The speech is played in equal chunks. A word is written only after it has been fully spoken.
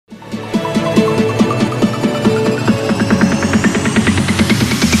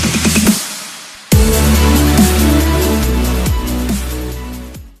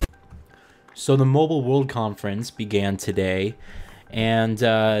So the Mobile World Conference began today, and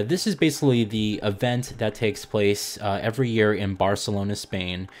this is basically the event that takes place every year in Barcelona,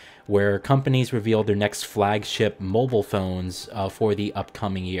 Spain, where companies reveal their next flagship mobile phones for the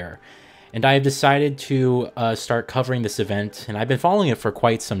upcoming year. And I have decided to start covering this event, and I've been following it for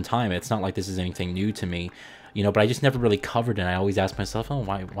quite some time. It's not like this is anything new to me, but I just never really covered it. And I always ask myself, oh,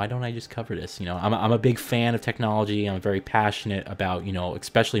 why don't I just cover this? I'm a big fan of technology. I'm very passionate about,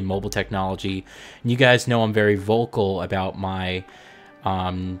 especially mobile technology. And you guys know I'm very vocal about my,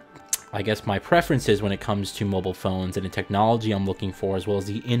 I guess, my preferences when it comes to mobile phones and the technology I'm looking for, as well as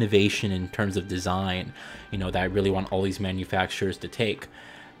the innovation in terms of design, that I really want all these manufacturers to take.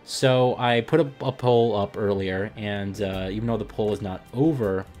 So I put a poll up earlier, and even though the poll is not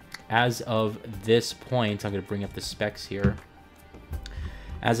over, as of this point, I'm going to bring up the specs here.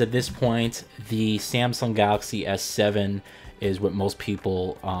 As of this point, the Samsung Galaxy S7 is what most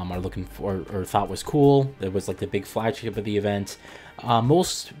people are looking for or thought was cool. It was like the big flagship of the event.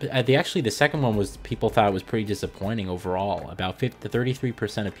 The second one was people thought it was pretty disappointing overall. About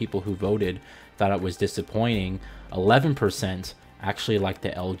 33% of people who voted thought it was disappointing. 11% actually liked the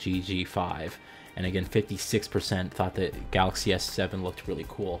LG G5. And again, 56% thought that Galaxy S7 looked really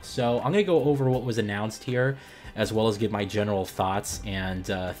cool. So I'm going to go over what was announced here, as well as give my general thoughts and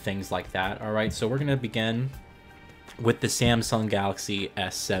things like that. All right, so we're going to begin with the Samsung Galaxy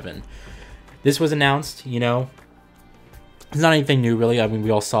S7. This was announced, it's not anything new really. I mean,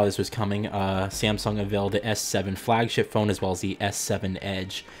 we all saw this was coming. Samsung unveiled the S7 flagship phone as well as the S7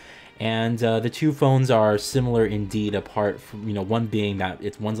 Edge. And the two phones are similar indeed, apart from, one being that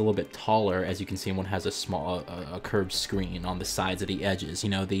one's a little bit taller, as you can see, and one has a curved screen on the sides of the edges.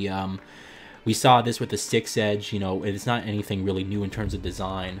 We saw this with the 6 Edge, it's not anything really new in terms of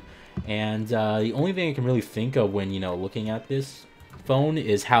design. And the only thing I can really think of when, looking at this phone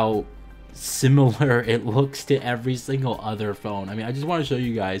is how similar it looks to every single other phone. I mean, I just want to show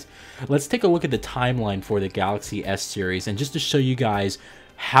you guys. Let's take a look at the timeline for the Galaxy S series, and just to show you guys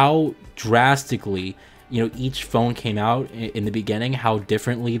how drastically each phone came out in the beginning, how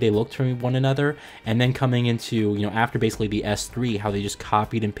differently they looked from one another, and then coming into after basically the S3, how they just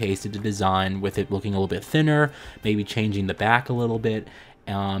copied and pasted the design, with it looking a little bit thinner, maybe changing the back a little bit,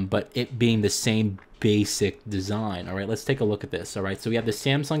 but it being the same basic design. All right, let's take a look at this. All right, so we have the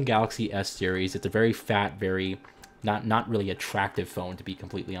Samsung Galaxy S series. It's a very fat, very not really attractive phone, to be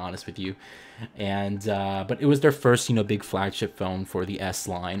completely honest with you, and but it was their first big flagship phone for the S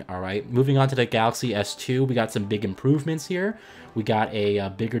line. All right, moving on to the Galaxy S2, we got some big improvements here. We got a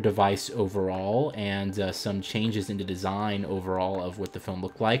bigger device overall, and some changes in the design overall of what the phone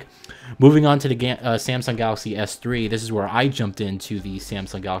looked like. Moving on to the Samsung Galaxy S3, this is where I jumped into the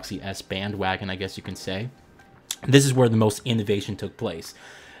Samsung Galaxy S bandwagon, I guess you can say. This is where the most innovation took place.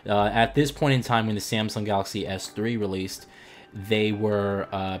 At this point in time, when the Samsung Galaxy S3 released, they were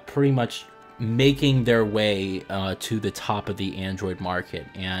pretty much making their way to the top of the Android market,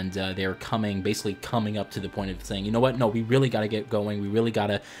 and they're basically coming up to the point of saying, you know what, no, we really got to get going, we really got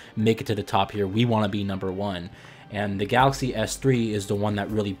to make it to the top here, we want to be #1. And the Galaxy S3 is the one that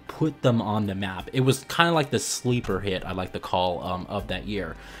really put them on the map. It was kind of like the sleeper hit, I like to call, of that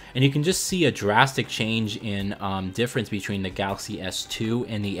year. And you can just see a drastic change in difference between the Galaxy S2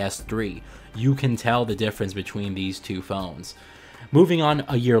 and the S3. You can tell the difference between these two phones. Moving on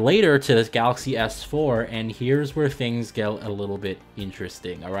a year later to the Galaxy S4, and here's where things get a little bit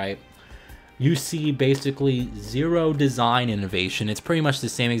interesting, all right? You see basically zero design innovation. It's pretty much the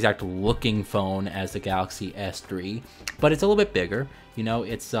same exact looking phone as the Galaxy S3, but it's a little bit bigger.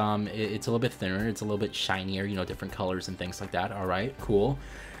 It's a little bit thinner. It's a little bit shinier. Different colors and things like that. All right, cool.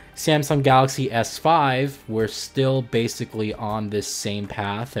 Samsung Galaxy S5, we're still basically on this same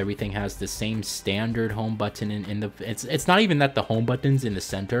path. Everything has the same standard home button in the it's not even that the home button's in the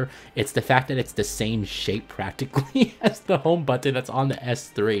center, it's the fact that it's the same shape practically as the home button that's on the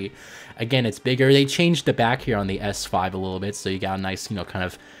S3. Again, it's bigger. They changed the back here on the S5 a little bit, so you got a nice, kind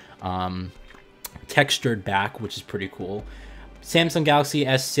of textured back, which is pretty cool. Samsung Galaxy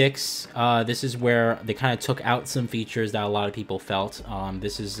S6, this is where they kind of took out some features that a lot of people felt.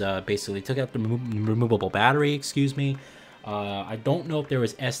 This is basically took out the removable battery, excuse me. I don't know if there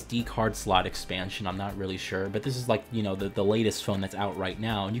was SD card slot expansion, I'm not really sure, but this is like, the latest phone that's out right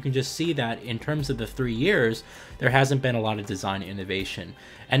now. And you can just see that in terms of the 3 years, there hasn't been a lot of design innovation.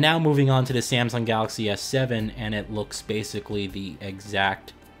 And now moving on to the Samsung Galaxy S7, and it looks basically the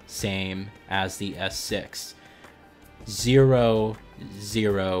exact same as the S6. Zero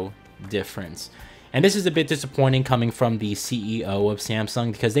difference. And this is a bit disappointing coming from the CEO of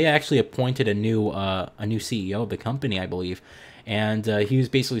Samsung, because they actually appointed a new CEO of the company, I believe. and he was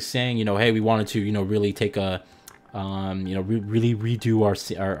basically saying, hey, we wanted to, really take a really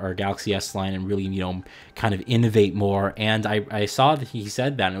redo our Galaxy S line and really, kind of innovate more. And I saw that he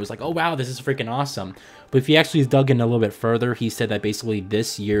said that, and it was like, oh wow, this is freaking awesome. But if you actually dug in a little bit further, he said that basically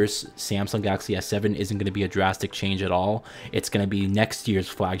this year's Samsung Galaxy S7 isn't going to be a drastic change at all. It's going to be next year's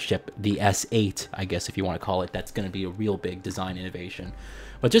flagship, the S8, I guess if you want to call it. That's going to be a real big design innovation.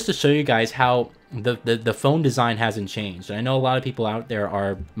 But just to show you guys how the phone design hasn't changed. I know a lot of people out there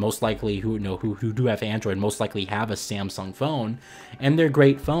are most likely who do have Android most likely have a Samsung phone, and they're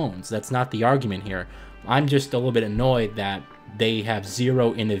great phones. That's not the argument here. I'm just a little bit annoyed that they have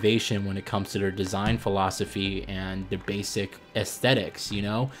zero innovation when it comes to their design philosophy and their basic aesthetics.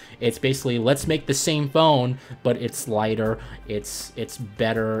 It's basically, let's make the same phone, but it's lighter, it's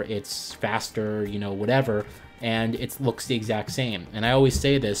better, it's faster, whatever, and it looks the exact same. And I always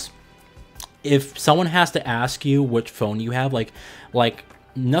say this: if someone has to ask you which phone you have, like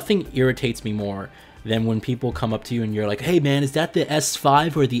nothing irritates me more than when people come up to you and you're like, hey man, is that the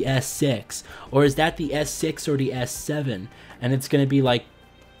S5 or the S6? Or is that the S6 or the S7? And it's going to be like,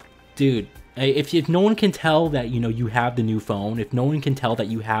 dude, if no one can tell that, you have the new phone, if no one can tell that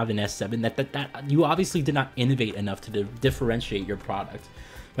you have an S7, that you obviously did not innovate enough to differentiate your product.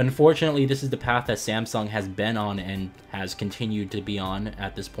 But unfortunately, this is the path that Samsung has been on and has continued to be on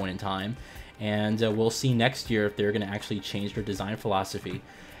at this point in time. And we'll see next year if they're going to actually change their design philosophy.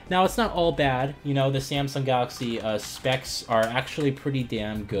 Now, it's not all bad. The Samsung Galaxy specs are actually pretty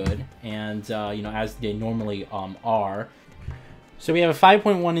damn good, and as they normally are. So we have a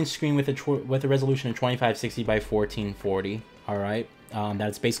 5.1-inch screen with a resolution of 2560 by 1440. All right,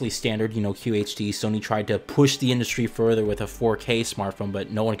 that's basically standard, QHD. Sony tried to push the industry further with a 4K smartphone,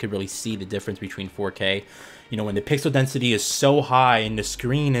 but no one could really see the difference between 4K. When the pixel density is so high and the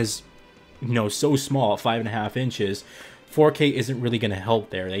screen is, so small, 5.5 inches. 4K isn't really going to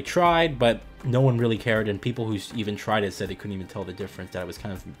help there. They tried, but no one really cared, and people who even tried it said they couldn't even tell the difference, that it was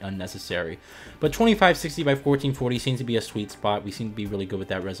kind of unnecessary. But 2560 by 1440 seems to be a sweet spot. We seem to be really good with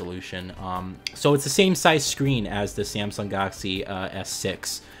that resolution. So it's the same size screen as the Samsung Galaxy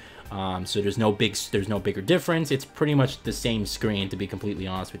S6. So there's no bigger difference. It's pretty much the same screen, to be completely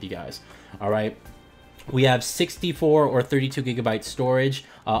honest with you guys. All right. We have 64 or 32 gigabyte storage,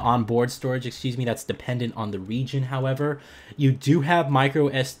 onboard storage, excuse me. That's dependent on the region, however. You do have micro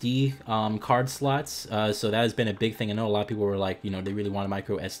SD card slots, so that has been a big thing. I know a lot of people were like, they really want a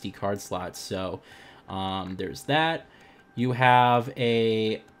micro SD card slot, so there's that. You have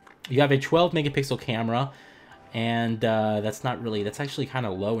a 12 megapixel camera, and that's actually kind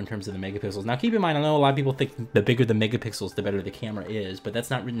of low in terms of the megapixels. Now keep in mind, I know a lot of people think the bigger the megapixels, the better the camera is, but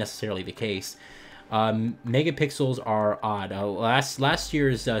that's not necessarily the case. Megapixels are odd. Last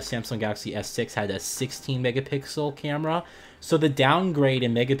year's Samsung Galaxy S6 had a 16 megapixel camera, so the downgrade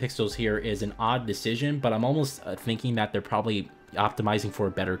in megapixels here is an odd decision, but I'm almost thinking that they're probably optimizing for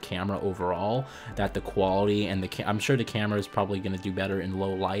a better camera overall, that the quality and I'm sure the camera is probably going to do better in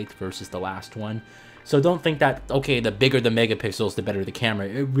low light versus the last one. So don't think that, okay, the bigger the megapixels, the better the camera.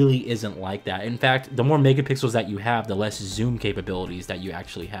 It really isn't like that. In fact, the more megapixels that you have, the less zoom capabilities that you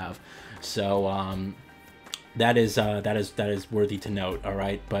actually have. So that is worthy to note. All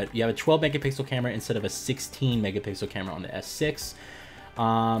right, but you have a 12 megapixel camera instead of a 16 megapixel camera on the S6.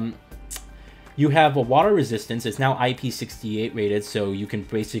 You have a water resistance. It's now IP68 rated, so you can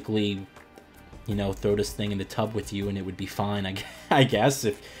basically, throw this thing in the tub with you and it would be fine. I guess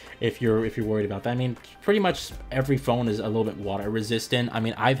if you're worried about that. I mean, pretty much every phone is a little bit water resistant. I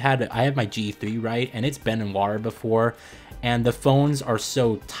mean, I have my G3, right, and it's been in water before. And the phones are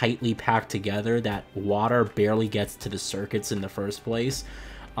so tightly packed together that water barely gets to the circuits in the first place,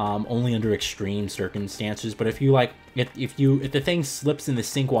 only under extreme circumstances. But if the thing slips in the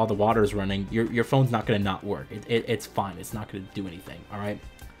sink while the water is running, your phone's not going to not work. It's fine. It's not going to do anything. All right.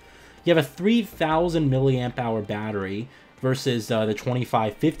 You have a 3,000 milliamp hour battery versus the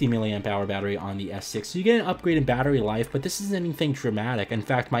 2550 milliamp hour battery on the S6. So you get an upgrade in battery life, but this isn't anything dramatic. In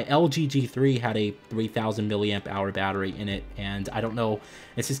fact, my LG G3 had a 3000 milliamp hour battery in it, and I don't know,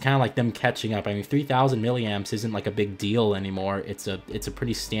 it's just kind of like them catching up. I mean, 3000 milliamps isn't like a big deal anymore. It's a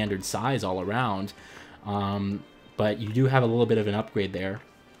pretty standard size all around, but you do have a little bit of an upgrade there.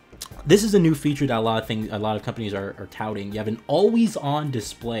 This is a new feature that a lot of companies are touting. You have an always-on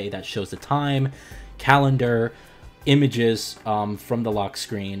display that shows the time, calendar, images from the lock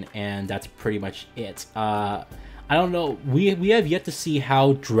screen, and that's pretty much it. I don't know, we have yet to see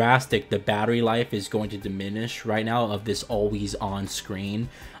how drastic the battery life is going to diminish right now of this always on screen.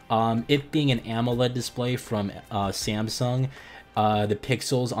 It being an AMOLED display from Samsung, the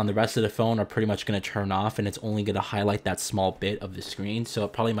pixels on the rest of the phone are pretty much going to turn off, and it's only going to highlight that small bit of the screen, so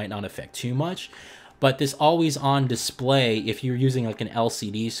it probably might not affect too much. But this always on display, if you're using like an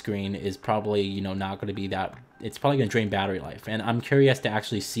LCD screen, is probably, you know, not going to be that, it's probably going to drain battery life. And I'm curious to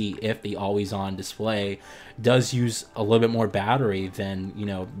actually see if the always on display does use a little bit more battery than, you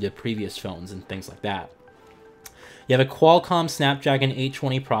know, the previous phones and things like that. You have a Qualcomm Snapdragon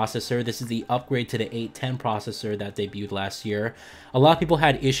 820 processor. This is the upgrade to the 810 processor that debuted last year. A lot of people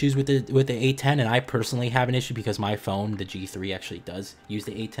had issues with the 810, and I personally have an issue because my phone, the G3, actually does use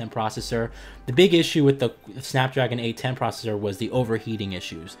the 810 processor. The big issue with the Snapdragon 810 processor was the overheating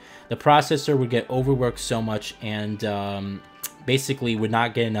issues. The processor would get overworked so much and basically would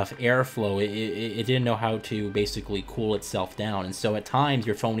not get enough airflow. It didn't know how to basically cool itself down, and so at times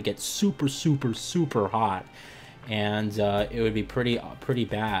your phone would get super hot. And it would be pretty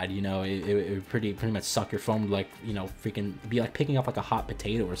bad, you know. It would pretty much suck your phone, like, you know, freaking be like picking up like a hot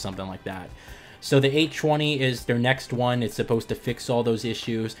potato or something like that. So the 820 is their next one. It's supposed to fix all those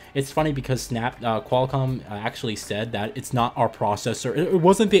issues. It's funny because Qualcomm actually said that it's not our processor. It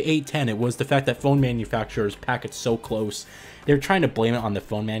wasn't the 810. It was the fact that phone manufacturers pack it so close. They're trying to blame it on the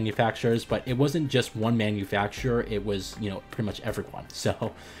phone manufacturers, but it wasn't just one manufacturer. It was, you know, pretty much everyone.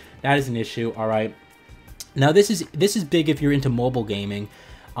 So that is an issue. All right. Now this is big if you're into mobile gaming.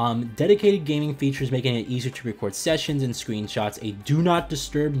 Dedicated gaming features making it easier to record sessions and screenshots. A do not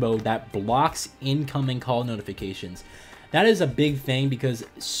disturb mode that blocks incoming call notifications. That is a big thing because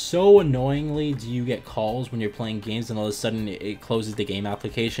so annoyingly do you get calls when you're playing games and all of a sudden it closes the game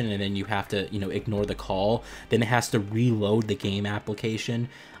application and then you have to, you know, ignore the call. Then it has to reload the game application.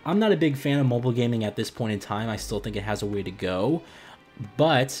 I'm not a big fan of mobile gaming at this point in time. I still think it has a way to go.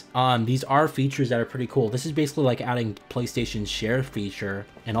 But these are features that are pretty cool. This is basically like adding PlayStation's share feature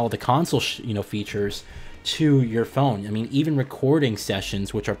and all the console features to your phone. I mean, even recording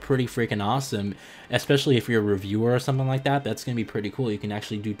sessions, which are pretty freaking awesome, especially if you're a reviewer or something like that, that's going to be pretty cool. You can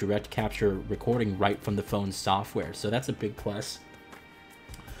actually do direct capture recording right from the phone's software. So that's a big plus.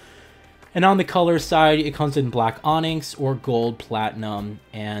 And on the color side, it comes in black onyx or gold platinum,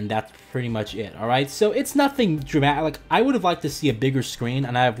 and that's pretty much it. All right, so it's nothing dramatic. Like, I would have liked to see a bigger screen,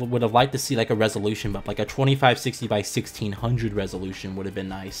 and I would have liked to see like a resolution bump, like a 2560 by 1600 resolution would have been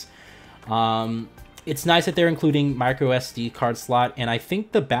nice. It's nice that they're including micro SD card slot, and I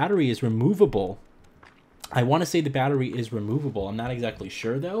think the battery is removable. I want to say the battery is removable. I'm not exactly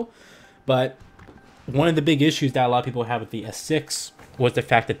sure though, but one of the big issues that a lot of people have with the S6 was the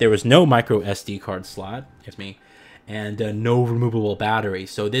fact that there was no micro SD card slot, and no removable battery.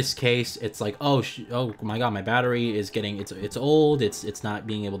 So this case, it's like, oh my god, my battery is getting, it's old, it's not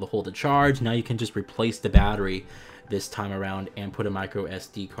being able to hold a charge. Now you can just replace the battery this time around and put a micro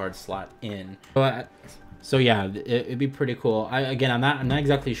SD card slot in. So yeah, it'd be pretty cool. I'm not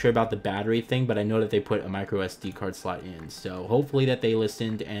exactly sure about the battery thing, but I know that they put a micro SD card slot in. So hopefully that they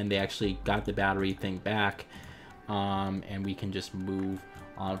listened and they actually got the battery thing back. And we can just move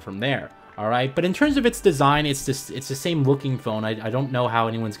on from there. All right, but in terms of its design, it's the same looking phone. I don't know how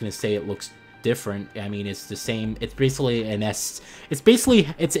anyone's gonna say it looks different. I mean, it's the same. It's basically an it's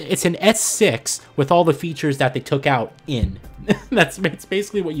an S6 with all the features that they took out in. It's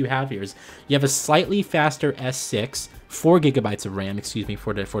basically what you have here. Is you have a slightly faster S6, 4 gigabytes of RAM, excuse me,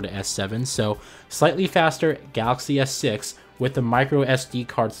 for the S7. So slightly faster Galaxy S6 with a micro SD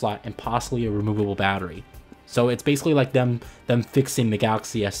card slot and possibly a removable battery. So it's basically like them fixing the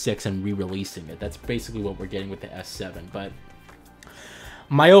Galaxy S6 and re-releasing it. That's basically what we're getting with the S7. But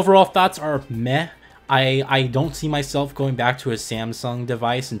my overall thoughts are meh. I don't see myself going back to a Samsung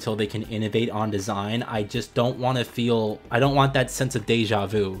device until they can innovate on design. I just don't want to feel, I don't want that sense of deja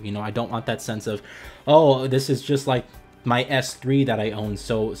vu. You know, I don't want that sense of, oh, this is just like my S3 that I owned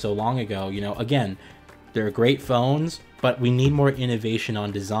so long ago. You know, again, they're great phones, but we need more innovation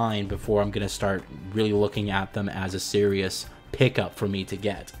on design before I'm going to start really looking at them as a serious pickup for me to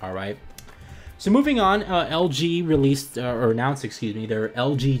get. All right. So moving on, LG released or announced, excuse me, their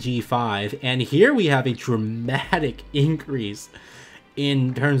LG G5, and here we have a dramatic increase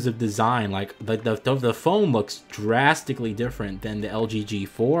in terms of design. Like the phone looks drastically different than the LG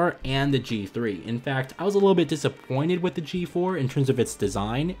G4 and the G3. In fact, I was a little bit disappointed with the G4 in terms of its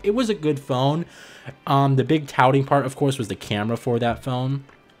design. It was a good phone. The big touting part, of course, was the camera for that phone.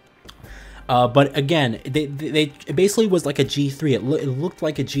 But again, it basically was like a G3. It looked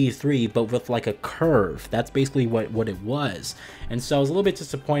like a G3, but with like a curve. That's basically what it was. And so I was a little bit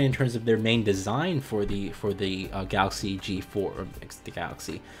disappointed in terms of their main design for the Galaxy G4, or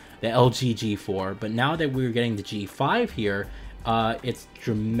the LG G4. But now that we're getting the G5 here, it's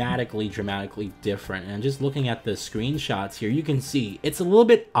dramatically different. And just looking at the screenshots here, you can see it's a little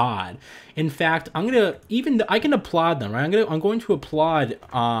bit odd. In fact, I can applaud them, right? I'm going to applaud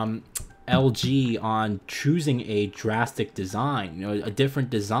LG on choosing a drastic design, you know, a different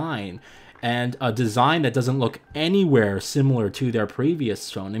design, and a design that doesn't look anywhere similar to their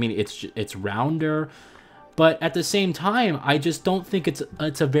previous phone. I mean, it's rounder, but at the same time, I just don't think it's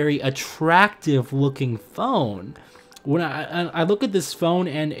a very attractive looking phone. When I look at this phone,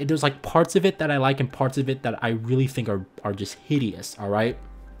 and there's like parts of it that I like and parts of it that I really think are just hideous. All right,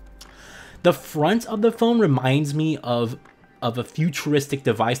 the front of the phone reminds me of a futuristic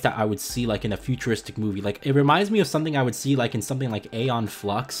device that I would see like in a futuristic movie. Like, it reminds me of something I would see like in something like Aeon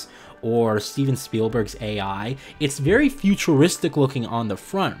Flux or Steven Spielberg's AI. It's very futuristic looking on the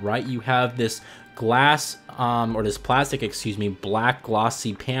front, right? You have this glass or this plastic, excuse me, black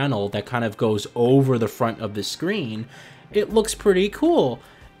glossy panel that kind of goes over the front of the screen. It looks pretty cool.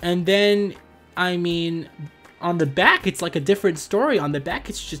 And then, I mean, on the back, it's like a different story. On the back,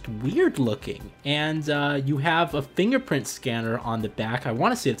 it's just weird looking. And you have a fingerprint scanner on the back. I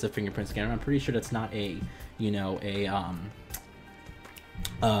want to say it's a fingerprint scanner. I'm pretty sure that's not a, you know,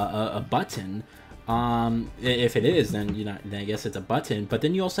 a button. If it is, then, you know, then I guess it's a button. But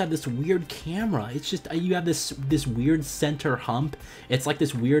then you also have this weird camera. It's just, you have this weird center hump. It's like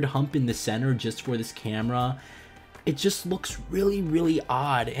this weird hump in the center just for this camera. It just looks really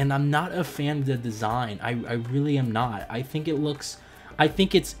odd, and I'm not a fan of the design. I really am not. I think it's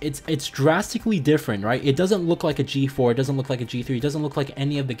drastically different, right? It doesn't look like a G4, it doesn't look like a G3, it doesn't look like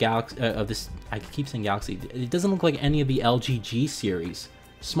any of the Galaxy of this, I keep saying Galaxy. It doesn't look like any of the LG G series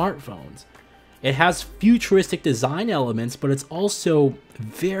smartphones. It has futuristic design elements, but it's also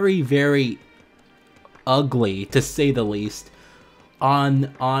very ugly, to say the least,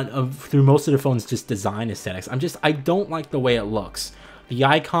 through most of the phone's just design aesthetics. I don't like the way it looks. The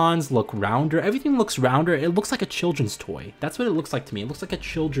icons look rounder. Everything looks rounder. It looks like a children's toy. That's what it looks like to me. It looks like a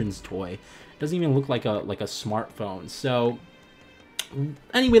children's toy. It doesn't even look like a smartphone. So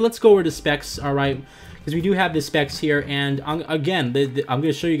anyway, let's go over the specs, all right? Because we do have the specs here, and again, I'm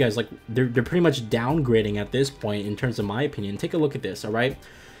going to show you guys, like, they're pretty much downgrading at this point in terms of my opinion. Take a look at this, all right?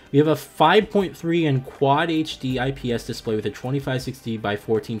 We have a 5.3 in Quad HD IPS display with a 2560 by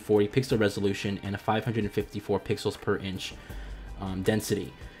 1440 pixel resolution and a 554 pixels per inch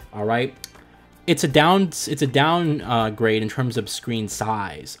density. All right, it's a downgrade in terms of screen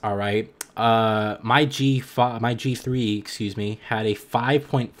size. All right, my G3, excuse me, had a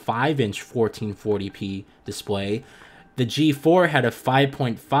 5.5 inch 1440p display. The G4 had a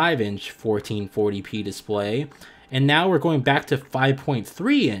 5.5 inch 1440p display. And now we're going back to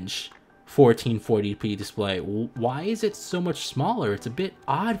 5.3 inch 1440p display. Why is it so much smaller? It's a bit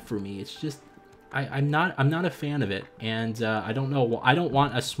odd for me. It's just, I'm not a fan of it, and I don't know. I don't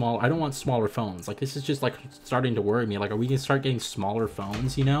want smaller phones. Like, this is just like starting to worry me. Like, are we gonna start getting smaller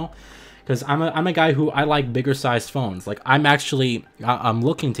phones? You know, because I'm a guy who I like bigger sized phones. Like, I'm actually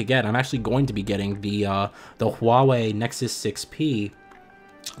going to be getting the Huawei Nexus 6P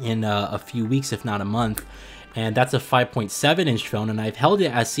in a few weeks, if not a month. And that's a 5.7 inch phone, and I've held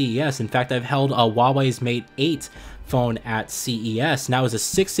it at CES. In fact, I've held a Huawei's Mate 8 phone at CES. Now it's a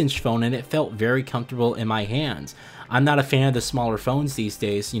 6-inch phone, and it felt very comfortable in my hands. I'm not a fan of the smaller phones these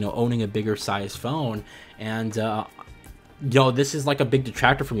days, you know, owning a bigger size phone. And, you know, this is like a big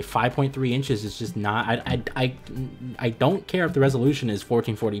detractor for me. 5.3 inches is just not, I don't care if the resolution is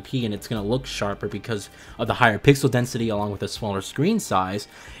 1440p and it's going to look sharper because of the higher pixel density along with a smaller screen size.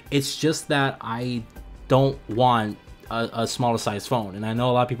 It's just that I don't want a smaller size phone. And I know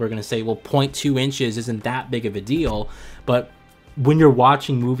a lot of people are going to say, well, 0.2 inches isn't that big of a deal, but when you're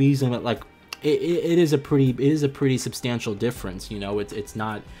watching movies, and like, it is a pretty substantial difference. You know, it's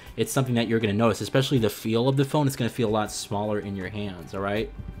something that you're going to notice, especially the feel of the phone. It's going to feel a lot smaller in your hands. All right,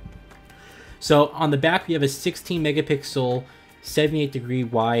 so on the back we have a 16 megapixel 78-degree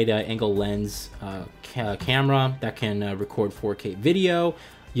wide angle lens camera that can record 4K video.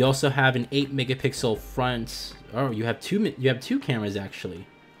 You also have an 8 megapixel front. Oh, you have two cameras actually.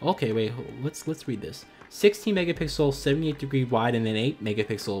 Okay, wait, let's read this. 16 megapixel 78-degree wide and then 8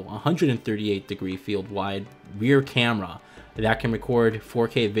 megapixel 138-degree field wide rear camera that can record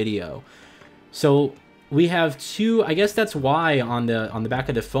 4K video. So we have two. I guess that's why on the back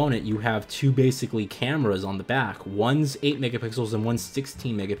of the phone you have two basically cameras on the back. One's 8 megapixels and one's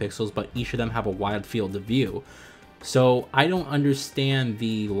 16 megapixels, but each of them have a wide field of view. So I don't understand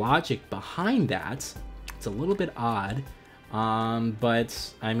the logic behind that. It's a little bit odd,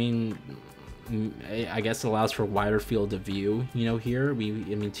 but I mean, I guess it allows for a wider field of view. You know, here I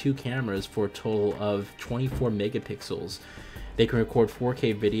mean, two cameras for a total of 24 megapixels. They can record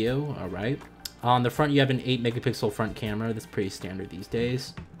 4K video. All right. On the front, you have an 8 megapixel front camera. That's pretty standard these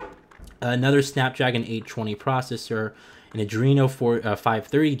days. Another Snapdragon 820 processor, an Adreno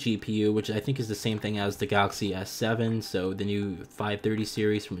 530 GPU, which I think is the same thing as the Galaxy S7, so the new 530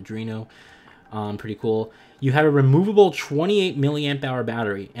 series from Adreno. Pretty cool. You have a removable 28 milliamp hour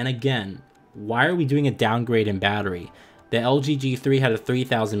battery, and again, why are we doing a downgrade in battery? The LG G3 had a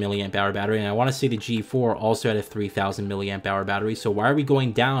 3000 milliamp hour battery, and I want to say the G4 also had a 3000 milliamp hour battery. So why are we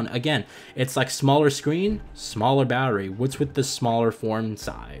going down? Again, it's like smaller screen, smaller battery. What's with the smaller form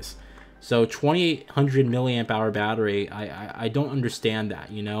size? So 2800 milliamp hour battery, I don't understand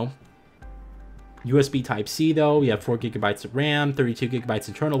that, you know? USB Type-C though, we have 4 gigabytes of RAM, 32 gigabytes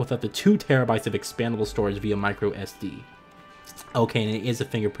internal with up to 2 terabytes of expandable storage via micro SD. Okay, and it is a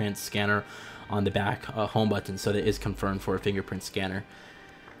fingerprint scanner on the back home button, so that is confirmed for a fingerprint scanner.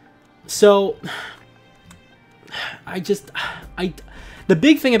 So the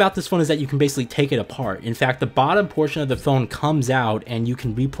big thing about this phone is that you can basically take it apart. In fact, the bottom portion of the phone comes out and you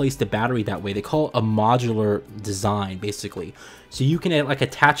can replace the battery that way. They call it a modular design, basically. So you can like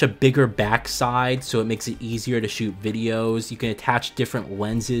attach a bigger backside so it makes it easier to shoot videos. You can attach different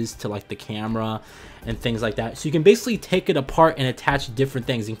lenses to like the camera and things like that. So you can basically take it apart and attach different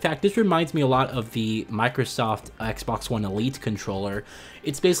things. In fact, this reminds me a lot of the Microsoft Xbox One Elite controller.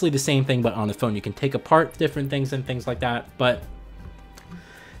 It's basically the same thing, but on the phone. You can take apart different things and things like that. But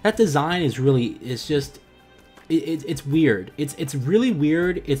that design is really, it's just, it's weird. It's really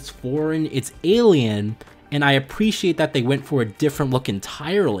weird. It's foreign. It's alien. And I appreciate that they went for a different look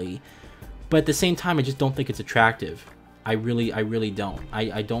entirely. But at the same time, I just don't think it's attractive. I really don't.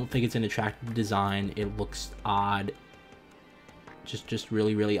 I don't think it's an attractive design. It looks odd. Just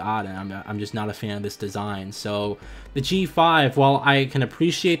really odd. And I'm just not a fan of this design. So the G5, while I can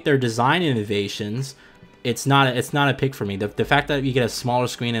appreciate their design innovations, it's not a pick for me. The fact that you get a smaller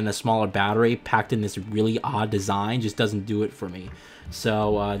screen and a smaller battery packed in this really odd design just doesn't do it for me.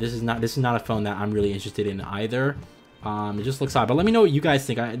 So this is not a phone that I'm really interested in either. It just looks odd. But let me know what you guys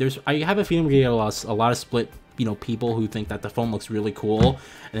think. I have a feeling we get a lot of split, you know, people who think that the phone looks really cool,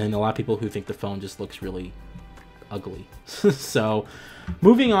 and then a lot of people who think the phone just looks really ugly. So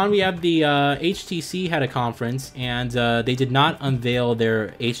moving on, we have the HTC had a conference, and they did not unveil their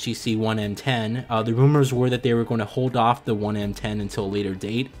HTC One M10. The rumors were that they were going to hold off the One M10 until a later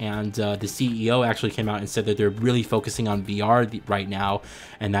date, and the CEO actually came out and said that they're really focusing on VR right now,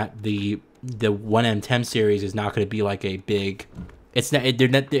 and that the One M10 series is not going to be like a big... It's not.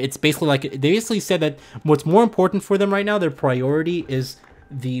 It's basically like, they basically said that what's more important for them right now, their priority is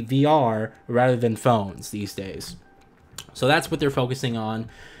the VR rather than phones these days. So that's what they're focusing on.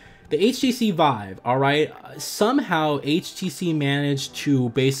 The HTC Vive, all right, somehow HTC managed to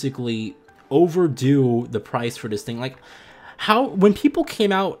basically overdo the price for this thing. Like, how, when people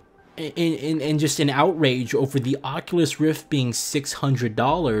came out in just an outrage over the Oculus Rift being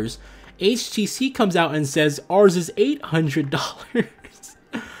 $600, HTC comes out and says ours is $800.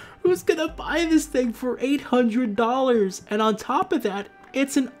 Who's gonna buy this thing for $800? And on top of that,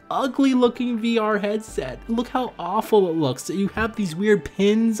 it's an ugly looking VR headset. Look how awful it looks. You have these weird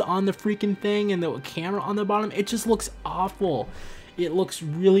pins on the freaking thing and the camera on the bottom. It just looks awful. It looks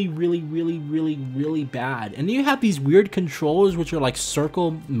really bad. And then you have these weird controllers, which are like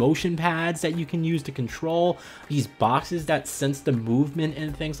circle motion pads that you can use to control these boxes that sense the movement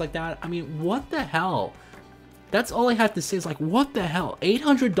and things like that. I mean, what the hell? That's all I have to say is like, what the hell?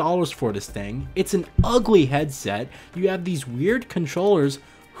 $800 for this thing. It's an ugly headset. You have these weird controllers.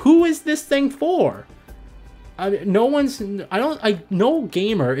 Who is this thing for? I mean, no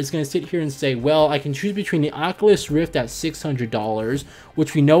gamer is going to sit here and say, well, I can choose between the Oculus Rift at $600,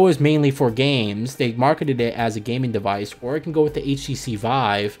 which we know is mainly for games. They marketed it as a gaming device, or I can go with the HTC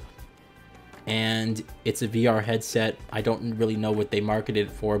Vive, and it's a VR headset. I don't really know what they marketed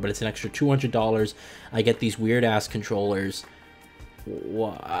it for, but it's an extra $200. I get these weird ass controllers.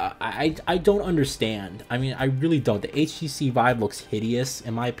 I don't understand. I mean, I really don't. The HTC Vive looks hideous,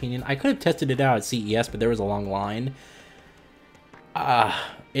 in my opinion. I could have tested it out at CES, but there was a long line.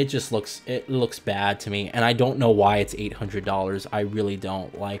 It looks bad to me, and I don't know why it's $800. I really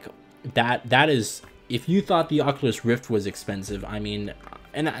don't. Like, that is, if you thought the Oculus Rift was expensive, I mean,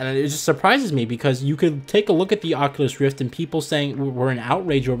 and it just surprises me, because you could take a look at the Oculus Rift and people saying we're in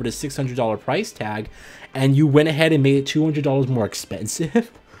outrage over the $600 price tag, and you went ahead and made it $200 more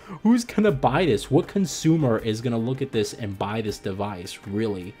expensive. Who's gonna buy this? What consumer is gonna look at this and buy this device?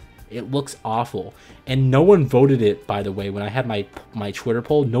 Really, it looks awful, and no one voted it. By the way, when I had my Twitter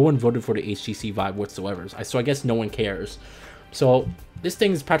poll, no one voted for the HTC Vive whatsoever. So I guess no one cares. So this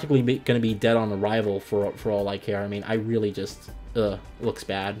thing is practically going to be dead on arrival for all I care. I mean, I really just, looks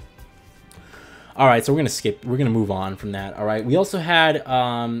bad. All right, so we're gonna move on from that. All right, we also had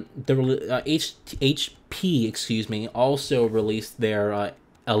HP, excuse me, also released their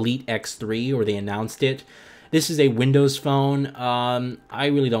Elite X3, or they announced it. This is a Windows phone. I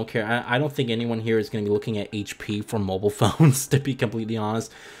really don't care. I don't think anyone here is going to be looking at HP for mobile phones, to be completely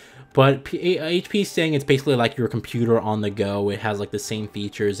honest. But HP is saying it's basically like your computer on the go. It has like the same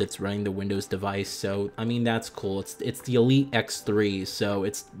features. It's running the Windows device. So, I mean, that's cool. It's the Elite X3. So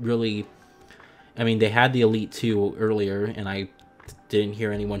it's really, I mean, they had the Elite 2 earlier, and I didn't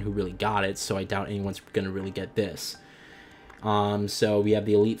hear anyone who really got it. So I doubt anyone's going to really get this. So we have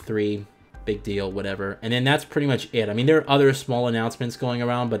the Elite 3. Big deal, whatever. And then that's pretty much it. I mean, there are other small announcements going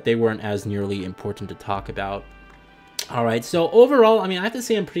around, but they weren't as nearly important to talk about. All right, so overall, I mean, I have to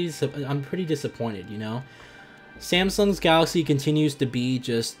say I'm pretty disappointed, you know. Samsung's Galaxy continues to be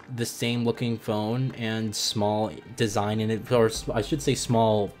just the same looking phone and small design in it, or I should say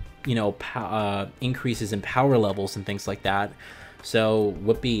small, you know, increases in power levels and things like that. So,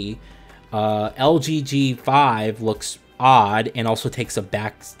 whoopee. LG G5 looks odd and also takes a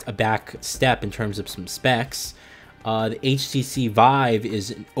back step in terms of some specs. The HTC Vive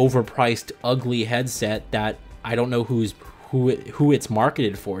is an overpriced, ugly headset that I don't know who it's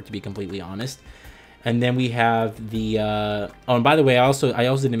marketed for, to be completely honest. And then we have the oh, and by the way, I also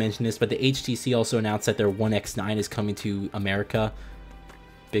didn't mention this, but the HTC also announced that their One X9 is coming to America.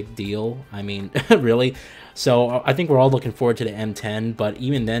 Big deal. I mean, really. So I think we're all looking forward to the M10, but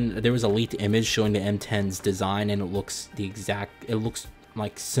even then, there was a leaked image showing the M10's design, and it looks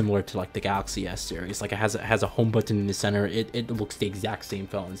like similar to like the Galaxy S series. Like it has a home button in the center. It looks the exact same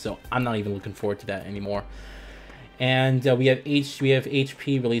phone. So I'm not even looking forward to that anymore. And we have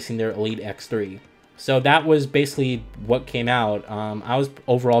HP releasing their Elite X3. So that was basically what came out. I was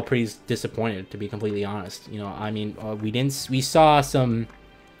overall pretty disappointed, to be completely honest. You know, I mean, we saw some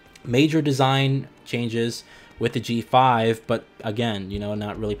major design changes with the G5, but again, you know,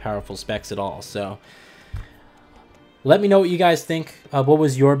 not really powerful specs at all. So let me know what you guys think. What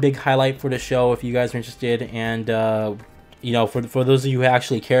was your big highlight for the show, if you guys are interested? And you know, for those of you who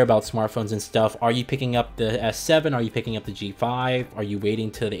actually care about smartphones and stuff, are you picking up the S7? Are you picking up the G5? Are you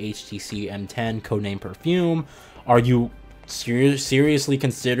waiting to the HTC M10, codename Perfume? Are you seriously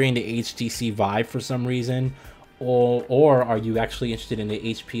considering the HTC Vive for some reason? Or are you actually interested in the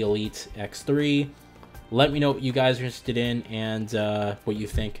HP Elite X3? Let me know what you guys are interested in and what you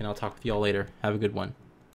think, and I'll talk with you all later. Have a good one.